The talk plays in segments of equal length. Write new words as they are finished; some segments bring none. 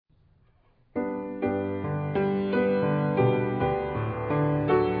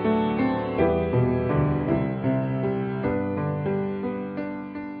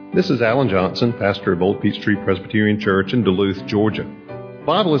This is Alan Johnson, pastor of Old Peachtree Presbyterian Church in Duluth, Georgia. The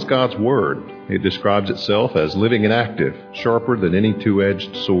Bible is God's Word. It describes itself as living and active, sharper than any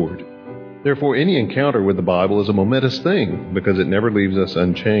two-edged sword. Therefore, any encounter with the Bible is a momentous thing because it never leaves us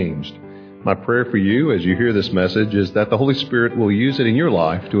unchanged. My prayer for you as you hear this message is that the Holy Spirit will use it in your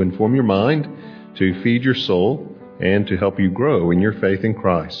life to inform your mind, to feed your soul, and to help you grow in your faith in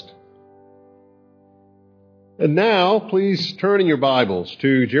Christ. And now, please turn in your Bibles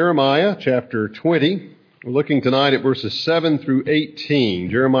to Jeremiah chapter 20. We're looking tonight at verses 7 through 18.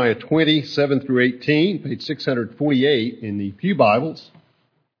 Jeremiah 20, 7 through 18, page 648 in the Pew Bibles.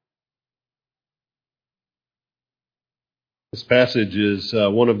 This passage is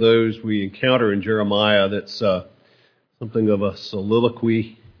one of those we encounter in Jeremiah that's something of a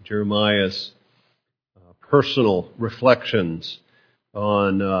soliloquy. Jeremiah's personal reflections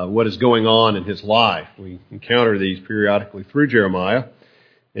on what is going on in his life. We encounter these periodically through Jeremiah,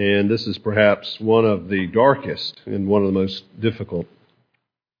 and this is perhaps one of the darkest and one of the most difficult.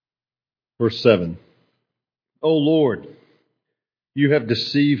 Verse 7, O Lord, you have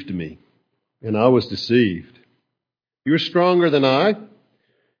deceived me, and I was deceived. You are stronger than I,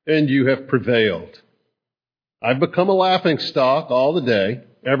 and you have prevailed. I've become a laughingstock all the day.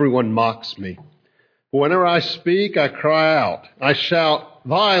 Everyone mocks me. Whenever I speak, I cry out. I shout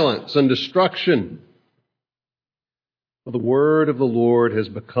violence and destruction. For the word of the Lord has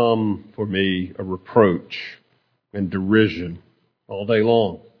become for me a reproach and derision all day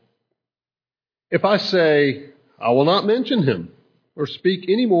long. If I say, I will not mention him or speak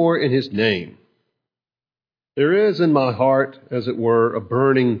any more in his name, there is in my heart, as it were, a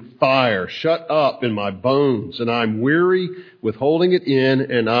burning fire shut up in my bones, and I'm weary with holding it in,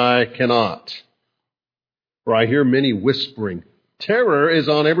 and I cannot. For I hear many whispering, terror is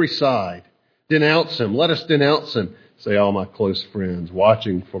on every side. Denounce him. Let us denounce him, say all my close friends,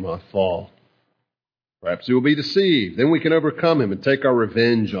 watching for my fall. Perhaps he will be deceived. Then we can overcome him and take our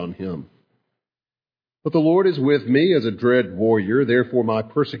revenge on him. But the Lord is with me as a dread warrior. Therefore my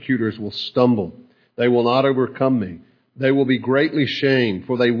persecutors will stumble. They will not overcome me. They will be greatly shamed,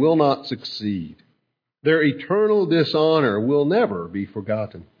 for they will not succeed. Their eternal dishonor will never be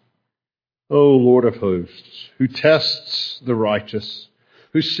forgotten. O Lord of hosts, who tests the righteous,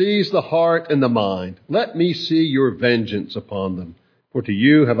 who sees the heart and the mind, let me see your vengeance upon them, for to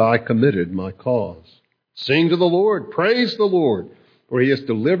you have I committed my cause. Sing to the Lord, praise the Lord, for he has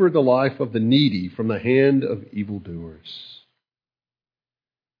delivered the life of the needy from the hand of evildoers.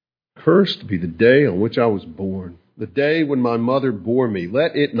 Cursed be the day on which I was born, the day when my mother bore me,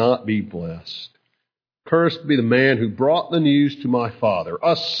 let it not be blessed. Cursed be the man who brought the news to my father.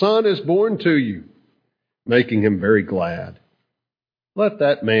 A son is born to you, making him very glad. Let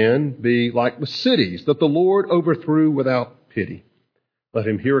that man be like the cities that the Lord overthrew without pity. Let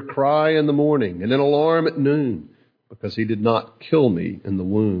him hear a cry in the morning and an alarm at noon, because he did not kill me in the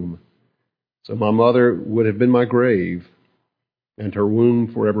womb. So my mother would have been my grave, and her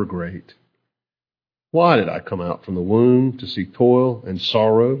womb forever great. Why did I come out from the womb to see toil and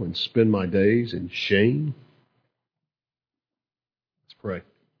sorrow and spend my days in shame? Let's pray.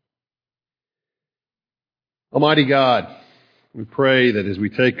 Almighty God, we pray that as we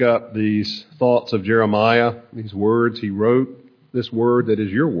take up these thoughts of Jeremiah, these words he wrote, this word that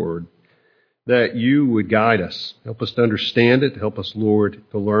is your word, that you would guide us. Help us to understand it. Help us, Lord,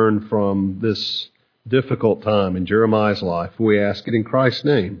 to learn from this difficult time in Jeremiah's life. We ask it in Christ's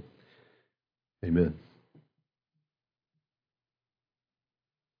name. Amen.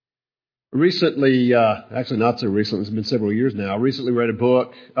 Recently, actually not so recently, it's been several years now, I recently read a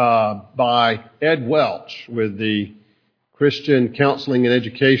book by Ed Welch with the Christian Counseling and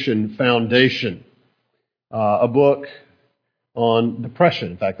Education Foundation, a book on depression.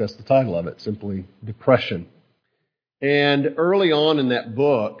 In fact, that's the title of it, simply Depression. And early on in that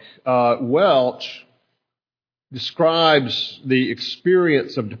book, Welch describes the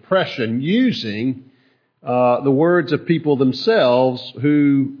experience of depression using the words of people themselves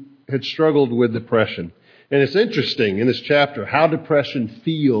who had struggled with depression. And it's interesting in this chapter how depression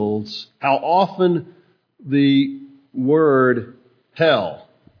feels, how often the word hell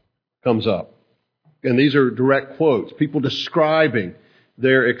comes up. And these are direct quotes, people describing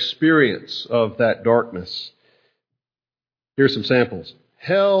their experience of that darkness. Here's some samples.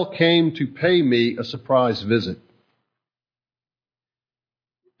 Hell came to pay me a surprise visit.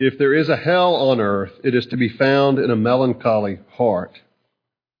 If there is a hell on earth, it is to be found in a melancholy heart.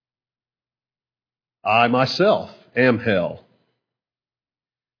 I myself am hell.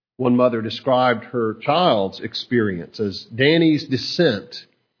 One mother described her child's experience as Danny's descent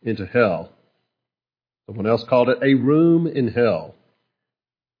into hell. Someone else called it a room in hell.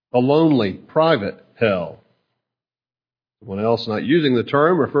 a lonely, private hell. Someone else not using the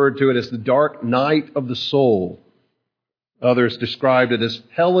term referred to it as the dark night of the soul. Others described it as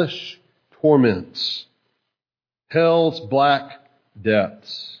hellish torments, hell's black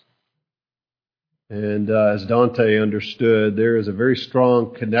depths. And as Dante understood, there is a very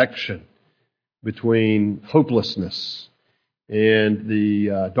strong connection between hopelessness and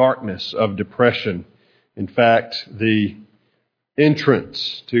the darkness of depression. In fact, the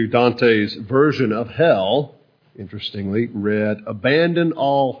entrance to Dante's version of hell, interestingly, read, "Abandon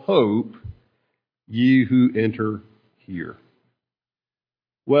all hope, ye who enter here."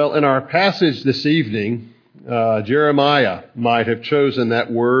 Well, in our passage this evening, Jeremiah might have chosen that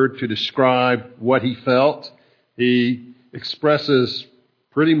word to describe what he felt. He expresses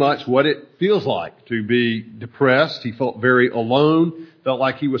pretty much what it feels like to be depressed. He felt very alone, felt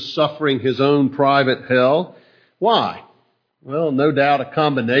like he was suffering his own private hell. Why? Well, no doubt a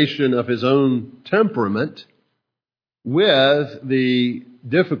combination of his own temperament with the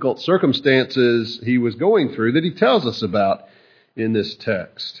difficult circumstances he was going through that he tells us about in this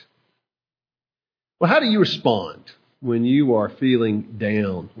text. Well, how do you respond when you are feeling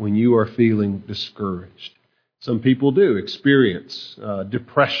down, when you are feeling discouraged? Some people do experience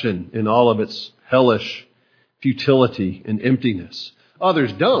depression in all of its hellish futility and emptiness.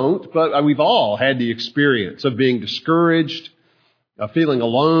 Others don't, but we've all had the experience of being discouraged, of feeling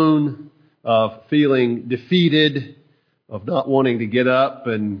alone, of feeling defeated, of not wanting to get up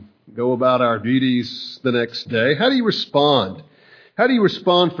and go about our duties the next day. How do you respond? How do you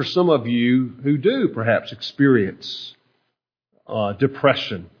respond for some of you who do perhaps experience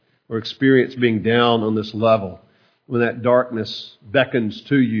depression or experience being down on this level when that darkness beckons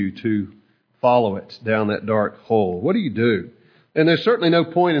to you to follow it down that dark hole? What do you do? And there's certainly no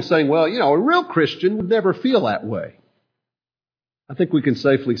point in saying, well, a real Christian would never feel that way. I think we can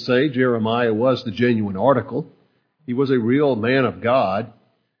safely say Jeremiah was the genuine article. He was a real man of God.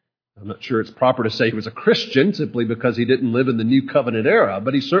 I'm not sure it's proper to say he was a Christian simply because he didn't live in the New Covenant era,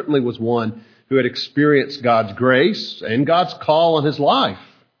 but he certainly was one who had experienced God's grace and God's call on his life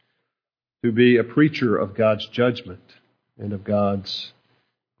to be a preacher of God's judgment and of God's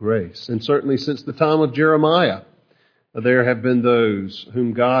grace. And certainly since the time of Jeremiah, there have been those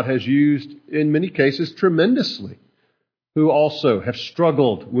whom God has used in many cases tremendously, who also have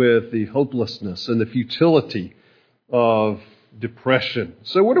struggled with the hopelessness and the futility of depression.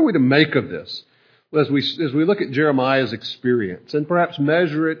 So what are we to make of this? Well, as we look at Jeremiah's experience and perhaps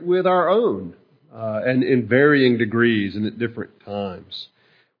measure it with our own and in varying degrees and at different times.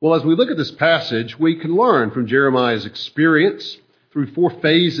 Well, as we look at this passage, we can learn from Jeremiah's experience through 4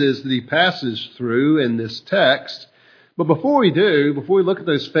 phases that he passes through in this text. But before we look at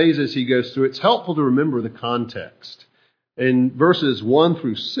those phases he goes through, it's helpful to remember the context. In verses 1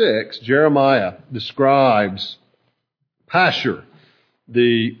 through 6, Jeremiah describes Pashur,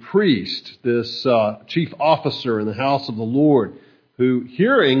 the priest, this chief officer in the house of the Lord, who,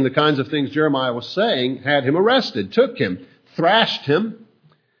 hearing the kinds of things Jeremiah was saying, had him arrested, took him, thrashed him,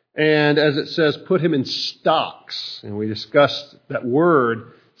 and as it says, put him in stocks. And we discussed that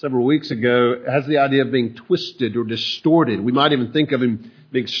word several weeks ago. It has the idea of being twisted or distorted. We might even think of him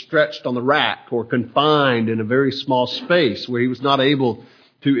being stretched on the rack or confined in a very small space where he was not able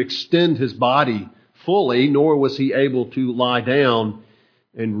to extend his body fully, nor was he able to lie down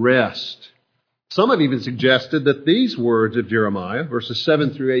and rest. Some have even suggested that these words of Jeremiah, verses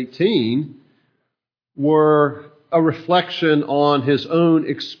 7 through 18, were a reflection on his own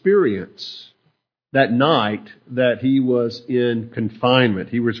experience that night that he was in confinement.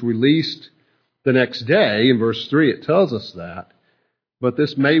 He was released the next day. In verse 3, it tells us that. But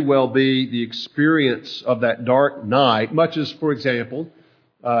this may well be the experience of that dark night, much as, for example,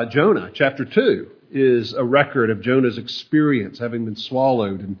 Jonah, chapter 2, is a record of Jonah's experience having been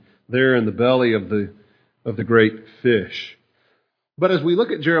swallowed and there in the belly of the great fish. But as we look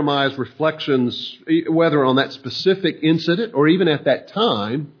at Jeremiah's reflections, whether on that specific incident or even at that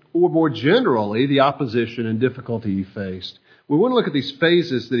time, or more generally, the opposition and difficulty he faced, we want to look at these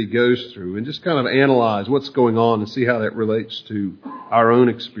phases that he goes through and just kind of analyze what's going on and see how that relates to our own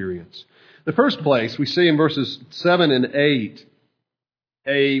experience. The first place, we see in verses 7 and 8,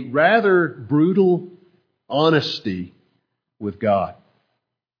 a rather brutal honesty with God.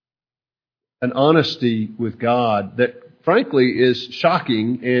 An honesty with God that, frankly, is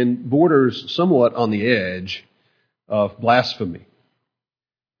shocking and borders somewhat on the edge of blasphemy.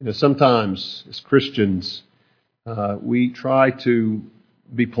 Sometimes, as Christians, we try to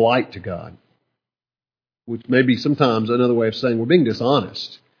be polite to God, which may be sometimes another way of saying we're being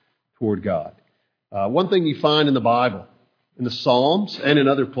dishonest toward God. One thing you find in the Bible in the Psalms and in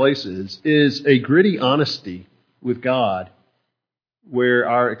other places is a gritty honesty with God where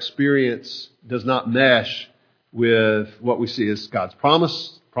our experience does not mesh with what we see as God's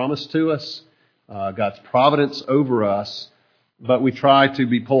promise to us, God's providence over us, but we try to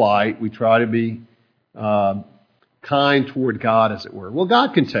be polite, we try to be kind toward God, as it were. Well,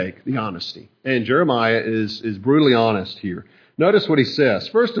 God can take the honesty, and Jeremiah is brutally honest here. Notice what he says.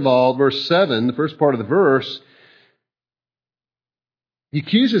 First of all, verse 7, the first part of the verse, he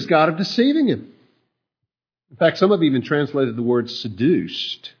accuses God of deceiving him. In fact, some have even translated the word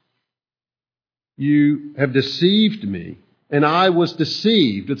seduced. You have deceived me, and I was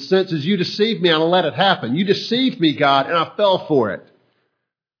deceived. The sense is, you deceived me, and I let it happen. You deceived me, God, and I fell for it.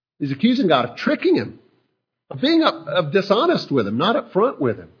 He's accusing God of tricking him, of being dishonest with him, not upfront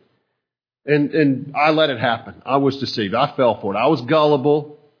with him. And I let it happen. I was deceived. I fell for it. I was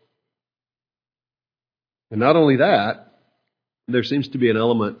gullible. And not only that, there seems to be an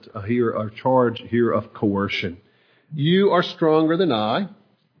element here, a charge here of coercion. You are stronger than I,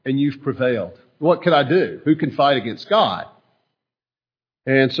 and you've prevailed. What can I do? Who can fight against God?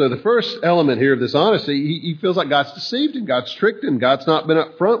 And so the first element here of this honesty, he feels like God's deceived him, God's tricked him, God's not been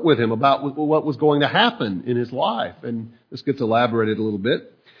upfront with him about what was going to happen in his life. And this gets elaborated a little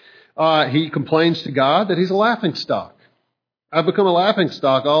bit. He complains to God that he's a laughingstock. I've become a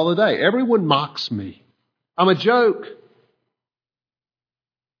laughingstock all the day. Everyone mocks me. I'm a joke.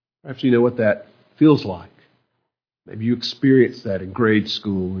 Perhaps you know what that feels like. Maybe you experienced that in grade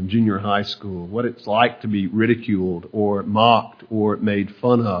school and junior high school, what it's like to be ridiculed or mocked or made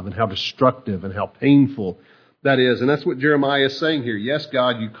fun of, and how destructive and how painful that is. And that's what Jeremiah is saying here. Yes,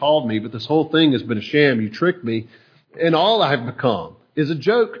 God, you called me, but this whole thing has been a sham. You tricked me, and all I've become is a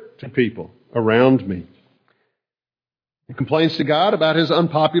joke to people around me. He complains to God about his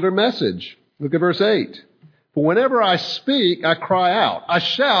unpopular message. Look at verse 8. For whenever I speak, I cry out. I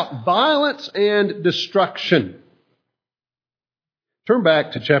shout violence and destruction. Turn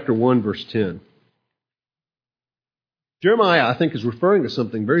back to chapter 1, verse 10. Jeremiah, I think, is referring to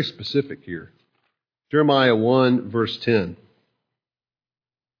something very specific here. Jeremiah 1, verse 10.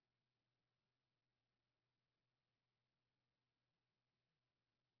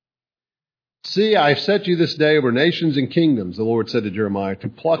 See, I have set you this day over nations and kingdoms, the Lord said to Jeremiah, to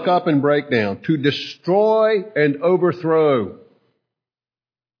pluck up and break down, to destroy and overthrow.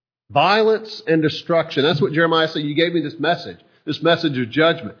 Violence and destruction. That's what Jeremiah said. You gave me this message of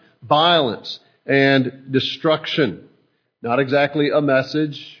judgment, violence and destruction. Not exactly a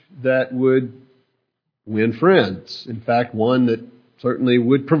message that would win friends. In fact, one that certainly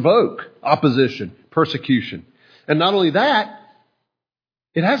would provoke opposition, persecution. And not only that,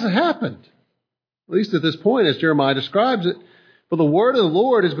 it hasn't happened. At least at this point, as Jeremiah describes it, for the word of the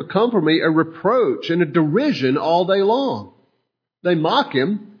Lord has become for me a reproach and a derision all day long. They mock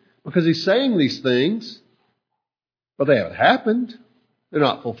him because he's saying these things, but they haven't happened. They're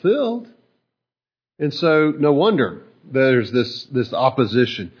not fulfilled. And so no wonder there's this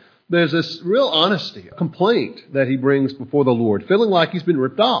opposition. There's this real honesty, a complaint that he brings before the Lord, feeling like he's been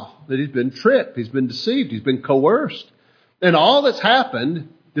ripped off, that he's been tricked, he's been deceived, he's been coerced. And all that's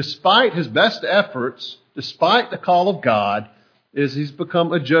happened, despite his best efforts, despite the call of God, is he's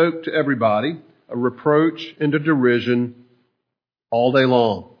become a joke to everybody, a reproach and a derision all day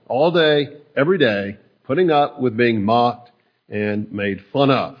long. All day, every day, putting up with being mocked and made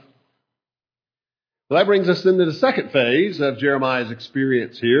fun of. Well, that brings us into the second phase of Jeremiah's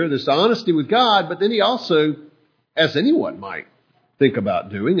experience here, this honesty with God, but then he also, as anyone might think about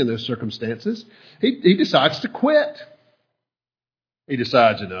doing in those circumstances, he decides to quit. He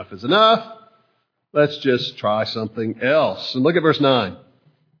decides enough is enough. Let's just try something else. And look at verse 9.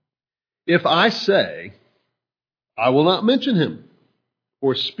 If I say, I will not mention him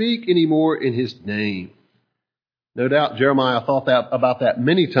or speak anymore in his name. No doubt Jeremiah thought about that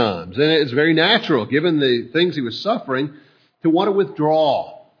many times. And it's very natural, given the things he was suffering, to want to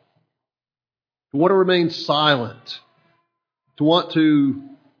withdraw, to want to remain silent, to want to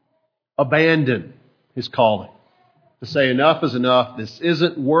abandon his calling. To say enough is enough. This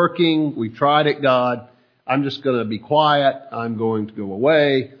isn't working. We've tried it, God. I'm just going to be quiet. I'm going to go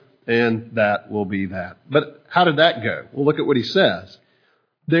away. And that will be that. But how did that go? Well, look at what he says.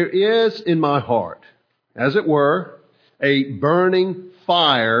 There is in my heart, as it were, a burning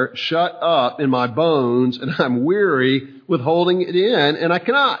fire shut up in my bones, and I'm weary with holding it in, and I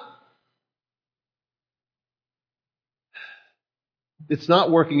cannot. It's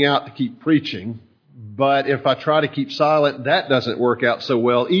not working out to keep preaching. But if I try to keep silent, that doesn't work out so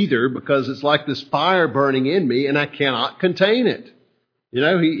well either, because it's like this fire burning in me and I cannot contain it. You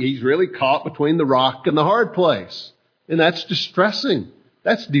know, he's really caught between the rock and the hard place. And that's distressing.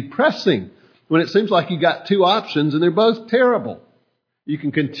 That's depressing when it seems like you got two options and they're both terrible. You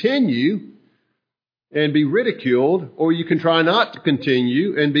can continue and be ridiculed, or you can try not to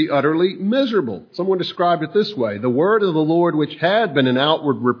continue and be utterly miserable. Someone described it this way: the word of the Lord, which had been an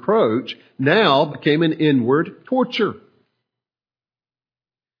outward reproach, now became an inward torture.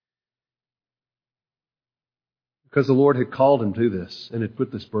 Because the Lord had called him to this and had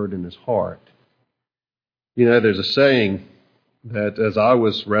put this burden in his heart. You know, there's a saying that as I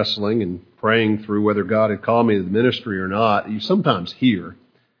was wrestling and praying through whether God had called me to the ministry or not, you sometimes hear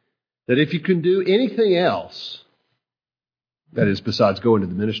that if you can do anything else, that is, besides going to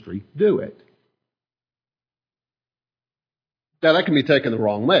the ministry, do it. Now, that can be taken the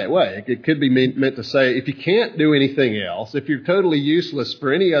wrong way. It could be meant to say, if you can't do anything else, if you're totally useless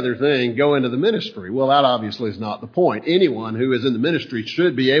for any other thing, go into the ministry. Well, that obviously is not the point. Anyone who is in the ministry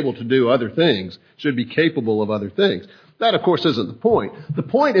should be able to do other things, should be capable of other things. That, of course, isn't the point. The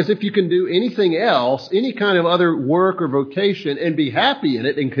point is if you can do anything else, any kind of other work or vocation, and be happy in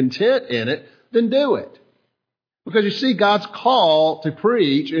it and content in it, then do it. Because you see, God's call to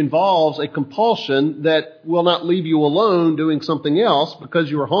preach involves a compulsion that will not leave you alone doing something else, because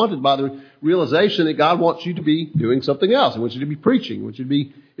you are haunted by the realization that God wants you to be doing something else. He wants you to be preaching. He wants you to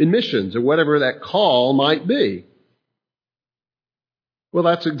be in missions, or whatever that call might be. Well,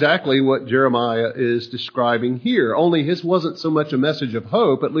 that's exactly what Jeremiah is describing here. Only his wasn't so much a message of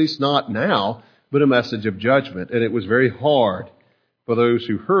hope, at least not now, but a message of judgment. And it was very hard for those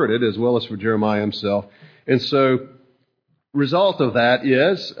who heard it, as well as for Jeremiah himself. And so, result of that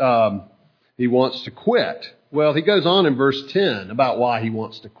is he wants to quit. Well, he goes on in verse 10 about why he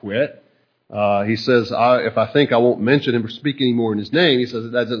wants to quit. He says, if I think I won't mention him or speak any more in his name, he says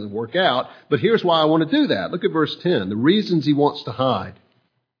that doesn't work out. But here's why I want to do that. Look at verse 10. The reasons he wants to hide.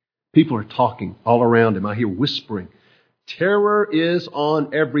 People are talking all around him. I hear whispering. Terror is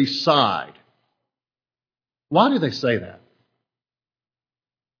on every side. Why do they say that?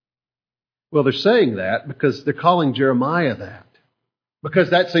 Well, they're saying that because they're calling Jeremiah that. Because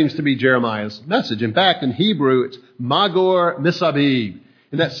that seems to be Jeremiah's message. In fact, in Hebrew, it's Magor Misabib.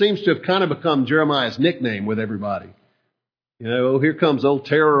 And that seems to have kind of become Jeremiah's nickname with everybody. You know, here comes old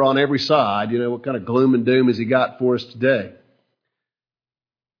terror on every side. You know, what kind of gloom and doom has he got for us today?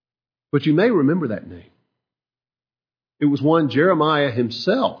 But you may remember that name. It was one Jeremiah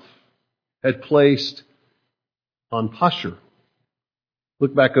himself had placed on Pashur.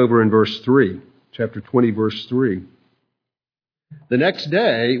 Look back over in verse 3, chapter 20, verse 3. The next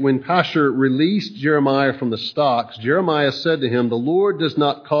day, when Pashur released Jeremiah from the stocks, Jeremiah said to him, "The Lord does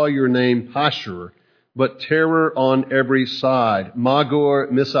not call your name Pashur, but terror on every side, Magor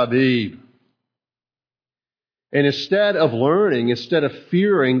Misabib." And instead of learning, instead of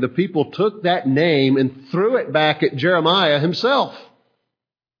fearing, the people took that name and threw it back at Jeremiah himself.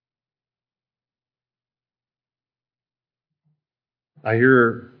 I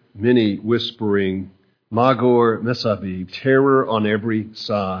hear many whispering, Magor Misabib, terror on every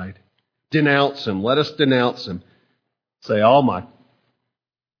side. Denounce him. Let us denounce him. Say, all my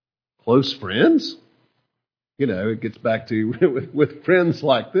close friends? You know, it gets back to with friends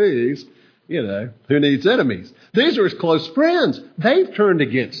like these. You know, who needs enemies? These are his close friends. They've turned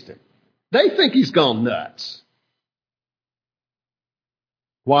against him. They think he's gone nuts.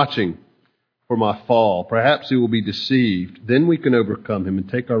 Watching for my fall. Perhaps he will be deceived. Then we can overcome him and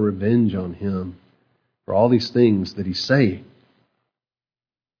take our revenge on him for all these things that he's saying.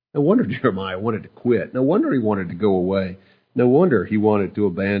 No wonder Jeremiah wanted to quit. No wonder he wanted to go away. No wonder he wanted to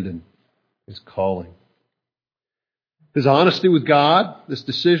abandon his calling. His honesty with God, this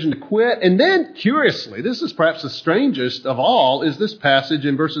decision to quit, and then, curiously, this is perhaps the strangest of all, is this passage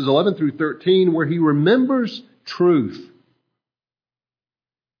in verses 11 through 13 where he remembers truth.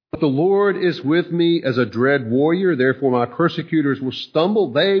 But the Lord is with me as a dread warrior, therefore my persecutors will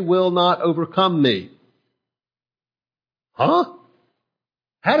stumble, they will not overcome me. Huh?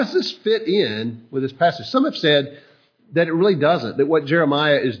 How does this fit in with this passage? Some have said that it really doesn't, that what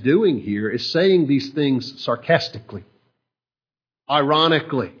Jeremiah is doing here is saying these things sarcastically,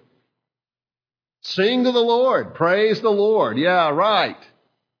 ironically. Sing to the Lord, praise the Lord. Yeah, right.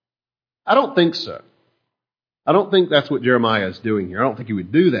 I don't think so. I don't think that's what Jeremiah is doing here. I don't think he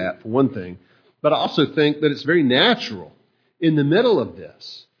would do that, for one thing. But I also think that it's very natural in the middle of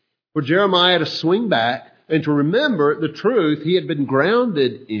this for Jeremiah to swing back and to remember the truth he had been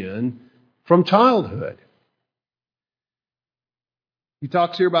grounded in from childhood. He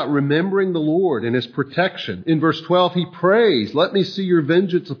talks here about remembering the Lord and his protection. In verse 12, he prays, let me see your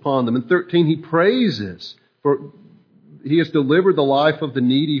vengeance upon them. In 13, he praises for He has delivered the life of the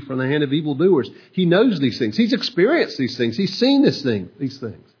needy from the hand of evildoers. He knows these things. He's experienced these things. He's seen these things.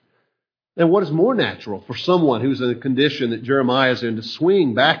 And what is more natural for someone who's in a condition that Jeremiah is in to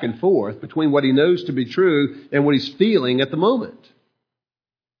swing back and forth between what he knows to be true and what he's feeling at the moment?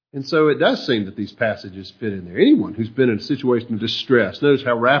 And so it does seem that these passages fit in there. Anyone who's been in a situation of distress knows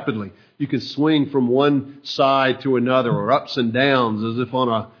how rapidly you can swing from one side to another, or ups and downs as if on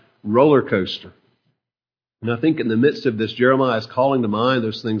a roller coaster. And I think in the midst of this, Jeremiah is calling to mind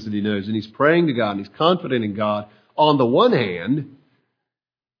those things that he knows. And he's praying to God and he's confident in God on the one hand,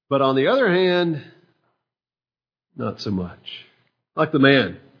 but on the other hand, not so much. Like the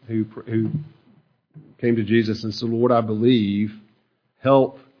man who came to Jesus and said, Lord, I believe,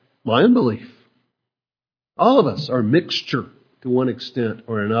 help my unbelief. All of us are a mixture to one extent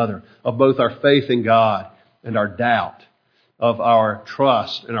or another of both our faith in God and our doubt, of our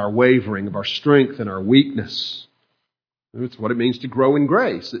trust and our wavering, of our strength and our weakness. It's what it means to grow in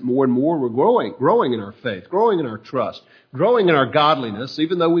grace, that more and more we're growing in our faith, growing in our trust, growing in our godliness,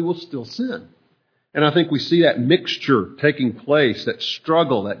 even though we will still sin. And I think we see that mixture taking place, that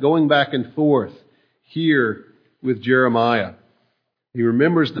struggle, that going back and forth here with Jeremiah. He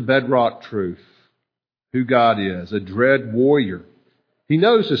remembers the bedrock truth, who God is, a dread warrior. He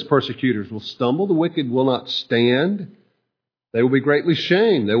knows his persecutors will stumble, the wicked will not stand. They will be greatly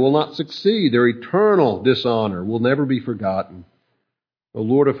shamed. They will not succeed. Their eternal dishonor will never be forgotten. O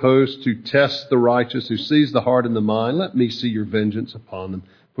Lord of hosts, who tests the righteous, who sees the heart and the mind, let me see your vengeance upon them.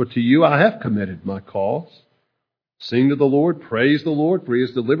 For to you I have committed my cause. Sing to the Lord, praise the Lord, for he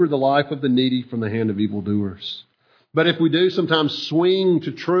has delivered the life of the needy from the hand of evildoers. But if we do sometimes swing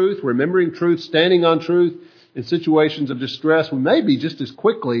to truth, remembering truth, standing on truth in situations of distress, we may be just as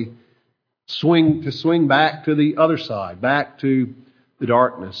quickly swing back to the other side, back to the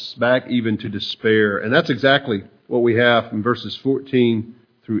darkness, back even to despair. And that's exactly what we have in verses 14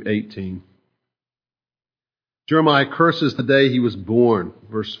 through 18. Jeremiah curses the day he was born,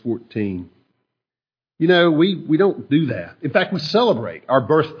 verse 14. You know, we don't do that. In fact, we celebrate our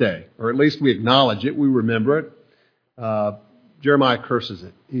birthday, or at least we acknowledge it, we remember it. Jeremiah curses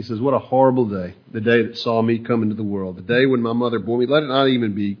it. He says, what a horrible day, the day that saw me come into the world, the day when my mother bore me. Let it not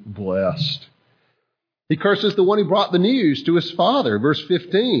even be blessed. He curses the one who brought the news to his father. Verse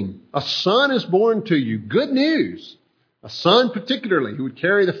 15, a son is born to you. Good news. A son particularly who would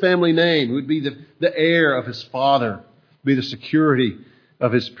carry the family name, who would be the heir of his father, be the security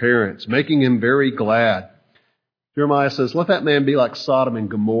of his parents, making him very glad. Jeremiah says, let that man be like Sodom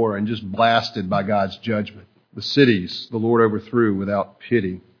and Gomorrah and just blasted by God's judgment. The cities the Lord overthrew without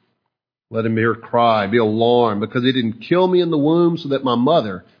pity. Let him hear cry, be alarmed, because he didn't kill me in the womb so that my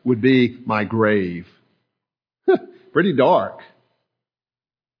mother would be my grave. Pretty dark.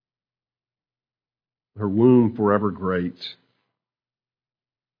 Her womb forever great.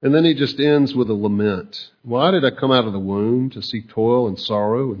 And then he just ends with a lament. Why did I come out of the womb to see toil and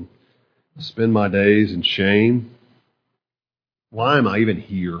sorrow and spend my days in shame? Why am I even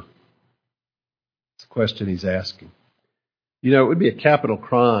here? It's the question he's asking. You know, it would be a capital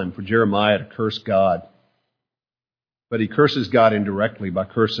crime for Jeremiah to curse God. But he curses God indirectly by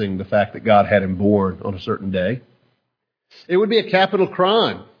cursing the fact that God had him born on a certain day. It would be a capital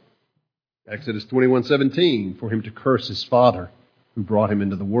crime, Exodus 21:17, for him to curse his father who brought him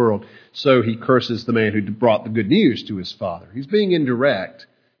into the world. So he curses the man who brought the good news to his father. He's being indirect,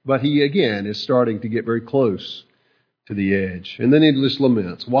 but he again is starting to get very close to the edge. And then he just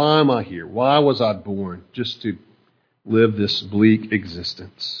laments, why am I here? Why was I born? Just to live this bleak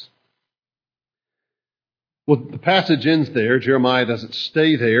existence. Well, the passage ends there. Jeremiah doesn't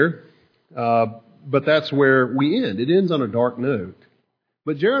stay there, but that's where we end. It ends on a dark note.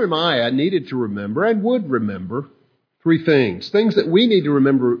 But Jeremiah needed to remember and would remember three things that we need to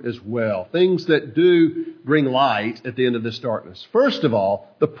remember as well, things that do bring light at the end of this darkness. First of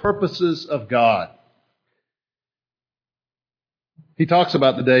all, the purposes of God. He talks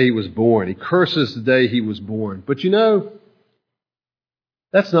about the day he was born. He curses the day he was born. But you know,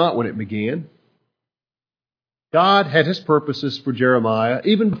 that's not when it began. God had his purposes for Jeremiah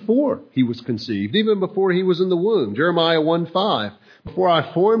even before he was conceived, even before he was in the womb. Jeremiah 1:5, before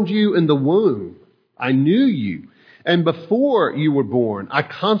I formed you in the womb, I knew you. And before you were born, I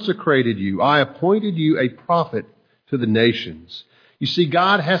consecrated you. I appointed you a prophet to the nations. You see,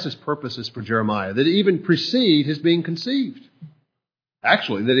 God has his purposes for Jeremiah that even precede his being conceived.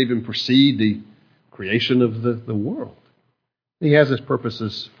 Actually, that even precede the creation of the world. He has his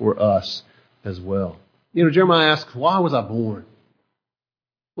purposes for us as well. You know, Jeremiah asks, why was I born?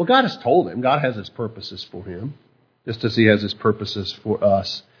 Well, God has told him. God has his purposes for him, just as he has his purposes for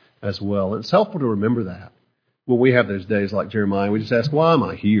us as well. And it's helpful to remember that. When we have those days like Jeremiah, we just ask, why am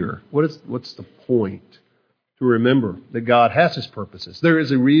I here? What's the point? To remember that God has His purposes. There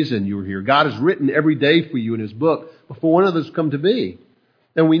is a reason you are here. God has written every day for you in His book before one of those come to be.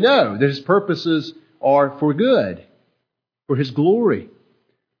 And we know that His purposes are for good, for His glory.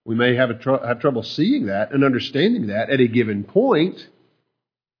 We may have trouble seeing that and understanding that at a given point.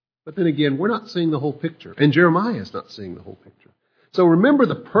 But then again, we're not seeing the whole picture. And Jeremiah is not seeing the whole picture. So remember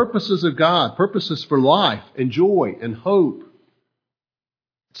the purposes of God, purposes for life and joy and hope.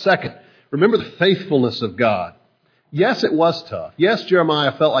 Second, remember the faithfulness of God. Yes, it was tough. Yes,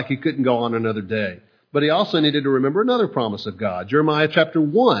 Jeremiah felt like he couldn't go on another day. But he also needed to remember another promise of God. Jeremiah chapter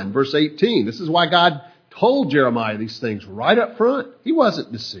 1, verse 18. This is why God told Jeremiah these things right up front. He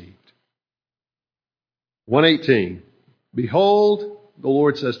wasn't deceived. 1:18. Behold, the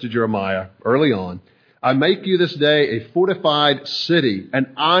Lord says to Jeremiah early on, I make you this day a fortified city,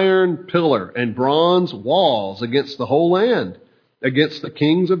 an iron pillar and bronze walls against the whole land, against the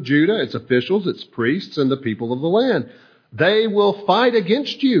kings of Judah, its officials, its priests, and the people of the land. They will fight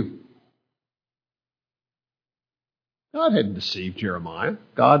against you. God hadn't deceived Jeremiah.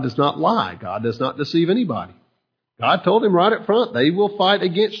 God does not lie. God does not deceive anybody. God told him right up front, they will fight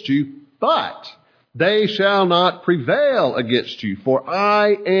against you, but they shall not prevail against you, for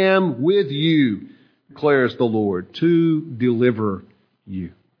I am with you, declares the Lord, to deliver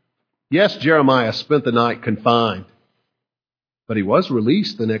you. Yes, Jeremiah spent the night confined, but he was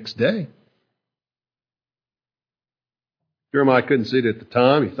released the next day. Jeremiah couldn't see it at the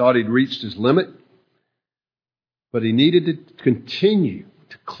time. He thought he'd reached his limit. But he needed to continue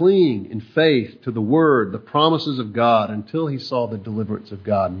to cling in faith to the Word, the promises of God, until he saw the deliverance of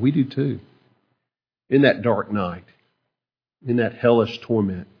God. And we do too. In that dark night, in that hellish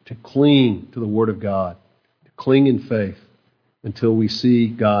torment, to cling to the Word of God, to cling in faith until we see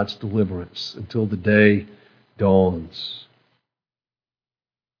God's deliverance, until the day dawns,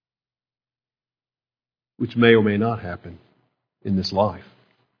 which may or may not happen in this life.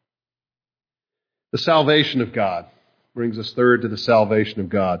 The salvation of God brings us third to the salvation of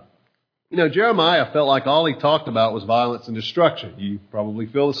God. You know, Jeremiah felt like all he talked about was violence and destruction. You probably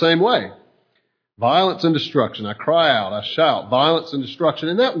feel the same way. Violence and destruction. I cry out, I shout, violence and destruction.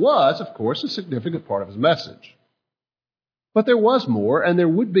 And that was, of course, a significant part of his message. But there was more, and there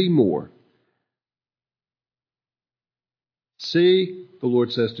would be more. See, the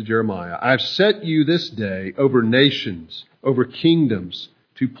Lord says to Jeremiah, I've set you this day over nations, over kingdoms,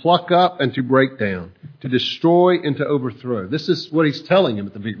 to pluck up and to break down, to destroy and to overthrow. This is what he's telling him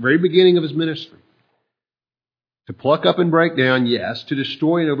at the very beginning of his ministry. To pluck up and break down, yes. To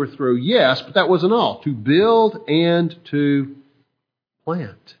destroy and overthrow, yes. But that wasn't all. To build and to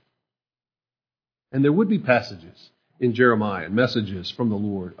plant. And there would be passages in Jeremiah, messages from the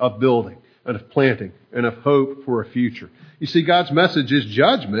Lord of building and of planting and of hope for a future. You see, God's message is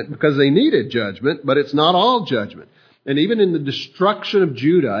judgment because they needed judgment, but it's not all judgment. And even in the destruction of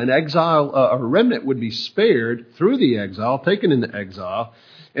Judah, an exile, a remnant would be spared through the exile, taken into exile.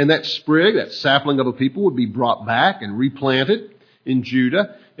 And that sprig, that sapling of a people would be brought back and replanted in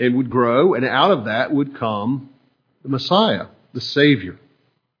Judah and would grow. And out of that would come the Messiah, the Savior.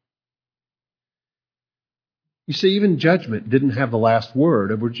 You see, even judgment didn't have the last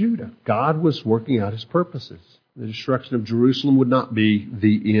word over Judah. God was working out His purposes. The destruction of Jerusalem would not be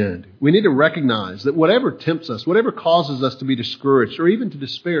the end. We need to recognize that whatever tempts us, whatever causes us to be discouraged or even to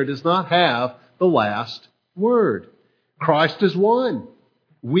despair, does not have the last word. Christ is won.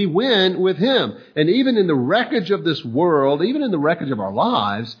 We win with Him. And even in the wreckage of this world, even in the wreckage of our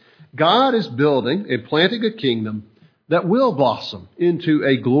lives, God is building and planting a kingdom that will blossom into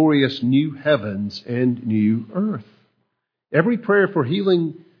a glorious new heavens and new earth. Every prayer for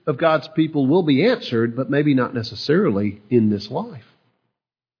healing of God's people will be answered, but maybe not necessarily in this life.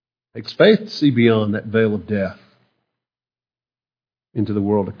 It takes faith to see beyond that veil of death into the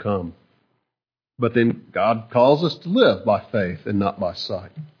world to come. But then God calls us to live by faith and not by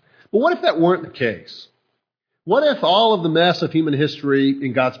sight. But what if that weren't the case? What if all of the mess of human history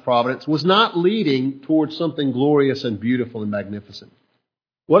in God's providence was not leading towards something glorious and beautiful and magnificent?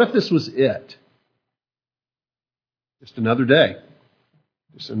 What if this was it? Just another day.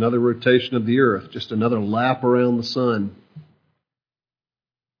 Just another rotation of the earth. Just another lap around the sun.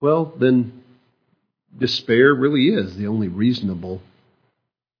 Well, then despair really is the only reasonable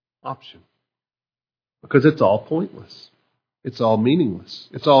option. Because it's all pointless. It's all meaningless.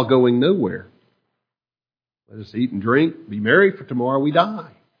 It's all going nowhere. Let us eat and drink, be merry, for tomorrow we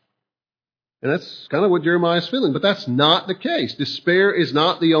die. And that's kind of what Jeremiah is feeling. But that's not the case. Despair is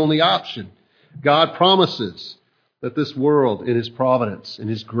not the only option. God promises that this world, in His providence, in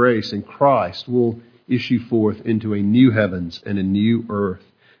His grace, in Christ, will issue forth into a new heavens and a new earth.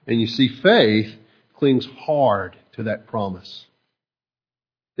 And you see, faith clings hard to that promise.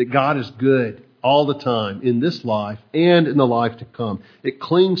 That God is good all the time in this life and in the life to come. It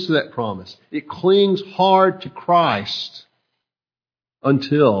clings to that promise. It clings hard to Christ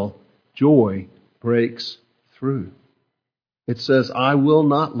until joy breaks through. It says, I will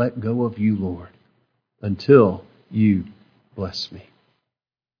not let go of you, Lord, until you bless me.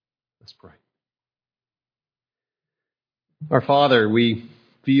 Let's pray. Our Father, we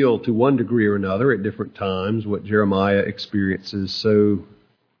feel to one degree or another at different times what Jeremiah experiences so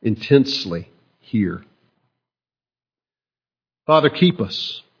intensely here. Father, keep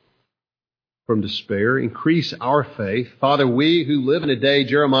us from despair. Increase our faith. Father, we who live in a day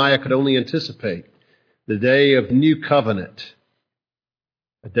Jeremiah could only anticipate, the day of new covenant,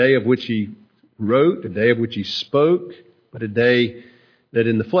 a day of which he wrote, a day of which he spoke, but a day that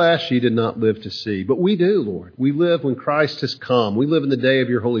in the flesh he did not live to see. But we do, Lord. We live when Christ has come. We live in the day of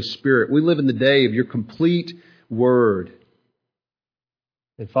your Holy Spirit. We live in the day of your complete word.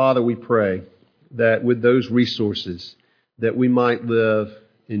 And Father, we pray that with those resources, that we might live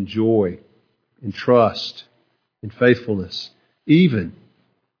in joy, in trust, in faithfulness, even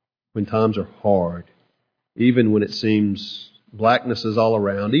when times are hard, even when it seems blackness is all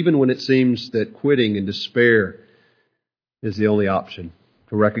around, even when it seems that quitting and despair is the only option,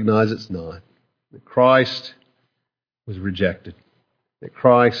 to recognize it's not. That Christ was rejected, that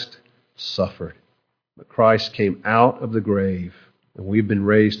Christ suffered, but Christ came out of the grave, and we've been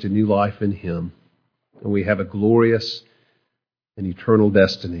raised to new life in Him, and we have a glorious and eternal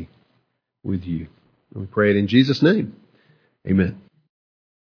destiny with you. And we pray it in Jesus' name. Amen.